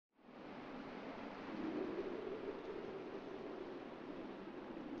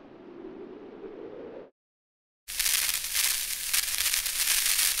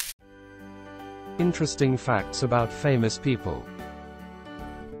interesting facts about famous people.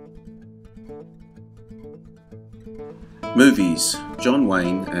 Movies John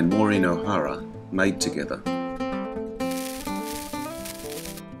Wayne and Maureen O'Hara made together.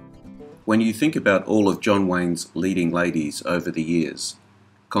 When you think about all of John Wayne's leading ladies over the years,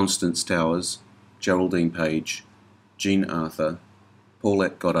 Constance Towers, Geraldine Page, Jean Arthur,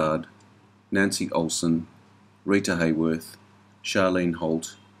 Paulette Goddard, Nancy Olson, Rita Hayworth, Charlene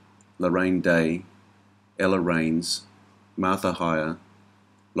Holt, Laraine Day, Ella Raines, Martha Hyer,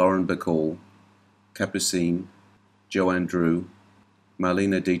 Lauren Bacall, Capucine, Joanne Dru,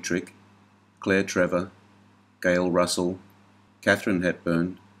 Marlene Dietrich, Claire Trevor, Gail Russell, Katharine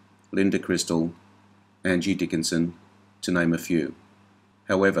Hepburn, Linda Cristal, Angie Dickinson, to name a few.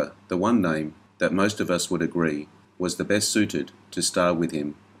 However, the one name that most of us would agree was the best suited to star with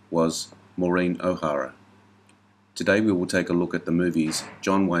him was Maureen O'Hara. Today we will take a look at the movies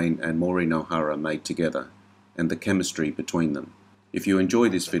John Wayne and Maureen O'Hara made together and the chemistry between them. If you enjoy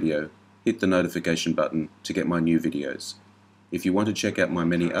this video, hit the notification button to get my new videos. If you want to check out my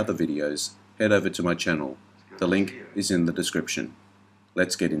many other videos, head over to my channel. The link is in the description.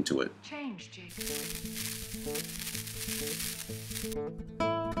 Let's get into it.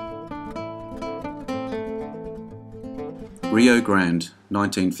 Rio Grande,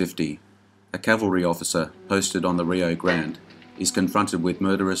 1950. A cavalry officer posted on the Rio Grande is confronted with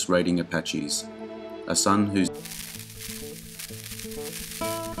murderous raiding Apaches. A son whose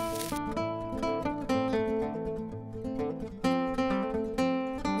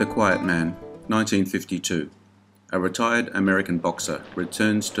The Quiet Man, 1952. A retired American boxer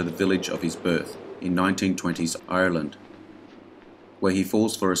returns to the village of his birth in 1920s Ireland, where he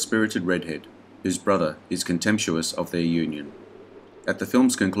falls for a spirited redhead whose brother is contemptuous of their union. At the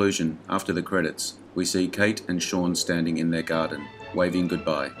film's conclusion, after the credits, we see Kate and Sean standing in their garden, waving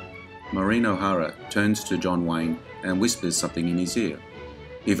goodbye. Maureen O'Hara turns to John Wayne and whispers something in his ear,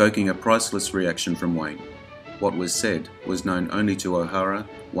 evoking a priceless reaction from Wayne. What was said was known only to O'Hara,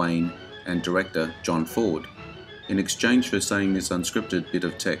 Wayne, and director John Ford. In exchange for saying this unscripted bit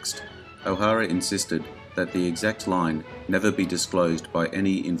of text, O'Hara insisted that the exact line never be disclosed by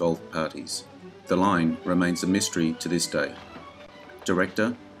any involved parties. The line remains a mystery to this day.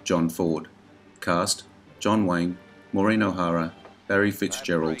 Director John Ford. Cast John Wayne, Maureen O'Hara, Barry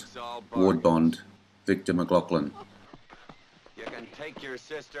Fitzgerald, Ward Bond, Victor McLaughlin. You can take your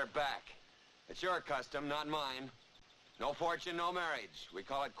sister back. It's your custom, not mine. No fortune, no marriage. We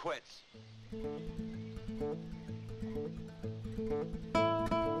call it quits.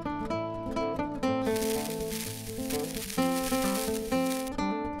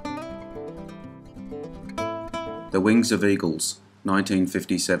 The Wings of Eagles,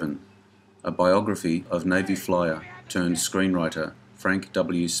 1957. A biography of Navy flyer turned screenwriter Frank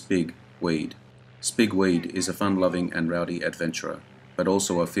W. Spig Weed. Spig Weed is a fun-loving and rowdy adventurer, but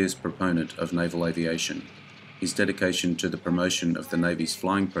also a fierce proponent of naval aviation. His dedication to the promotion of the Navy's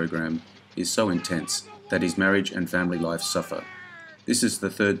flying program is so intense that his marriage and family life suffer. This is the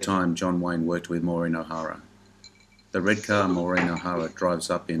third time John Wayne worked with Maureen O'Hara. The red car Maureen O'Hara drives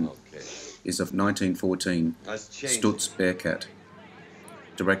up in is of 1914 Stutz Bearcat.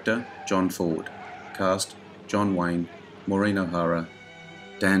 Director John Ford. Cast John Wayne, Maureen O'Hara,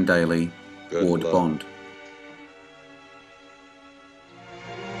 Dan Daly, Ward Bond.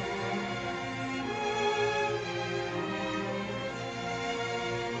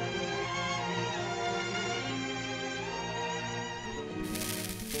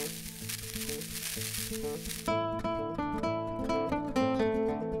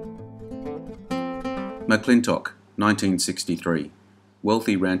 McClintock, 1963.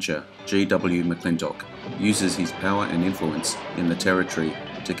 Wealthy rancher G.W. McClintock uses his power and influence in the territory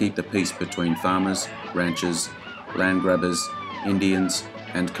to keep the peace between farmers, ranchers, land grabbers, Indians,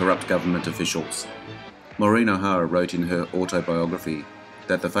 and corrupt government officials. Maureen O'Hara wrote in her autobiography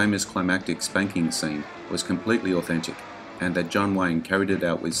that the famous climactic spanking scene was completely authentic and that John Wayne carried it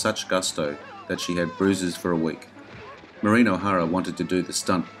out with such gusto that she had bruises for a week. Maureen O'Hara wanted to do the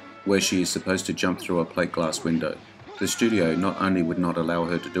stunt where she is supposed to jump through a plate glass window. The studio not only would not allow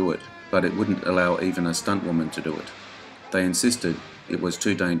her to do it, but it wouldn't allow even a stunt woman to do it. They insisted it was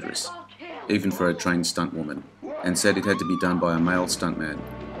too dangerous, even for a trained stunt woman, and said it had to be done by a male stuntman.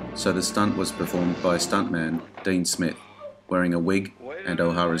 So the stunt was performed by stuntman Dean Smith, wearing a wig and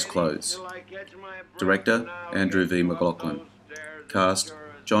O'Hara's clothes. Director Andrew V. McLaughlin. Cast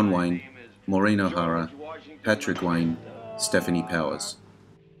John Wayne, Maureen O'Hara, Patrick Wayne, Stephanie Powers.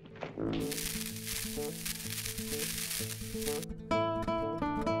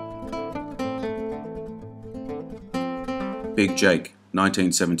 Big Jake,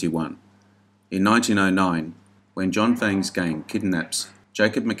 1971. In 1909, when John Fang's gang kidnaps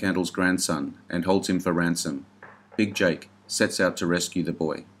Jacob McCandless's grandson and holds him for ransom, Big Jake sets out to rescue the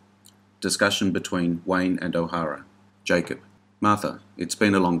boy. Discussion between Wayne and O'Hara. Jacob: Martha, it's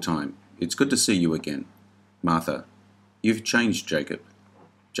been a long time. It's good to see you again. Martha: You've changed, Jacob.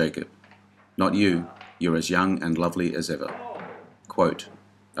 Jacob: Not you. You're as young and lovely as ever. Quote,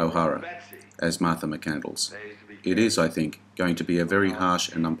 O'Hara, as Martha McCandless: It is, I think, going to be a very harsh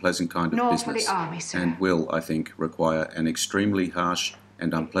and unpleasant kind of business, and will, I think, require an extremely harsh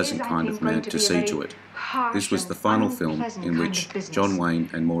and unpleasant kind of man to see to it. This was the final film in which John Wayne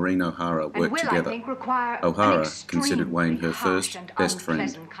and Maureen O'Hara worked together. O'Hara considered Wayne her first best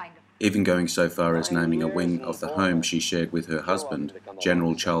friend, even going so far as naming a wing of the home she shared with her husband,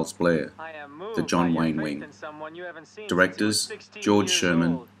 General Charles Blair, the John Wayne Wing. Directors: George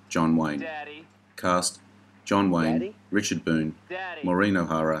Sherman, John Wayne. Cast: John Wayne, Richard Boone, Maureen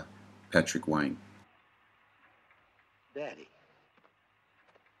O'Hara, Patrick Wayne. Daddy.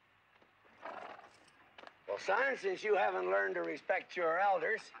 Well, son, since you haven't learned to respect your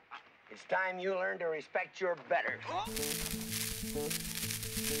elders, it's time you learn to respect your betters.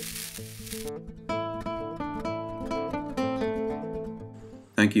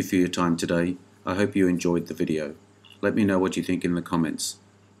 Thank you for your time today. I hope you enjoyed the video. Let me know what you think in the comments.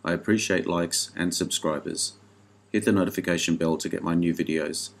 I appreciate likes and subscribers. Hit the notification bell to get my new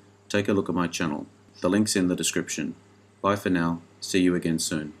videos. Take a look at my channel. The link's in the description. Bye for now. See you again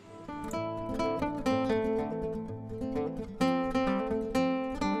soon.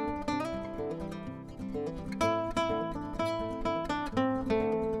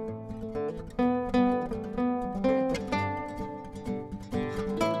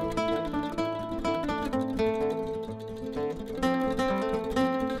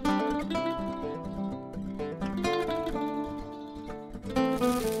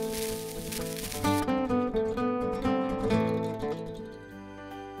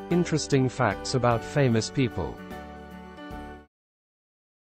 Interesting facts about famous people.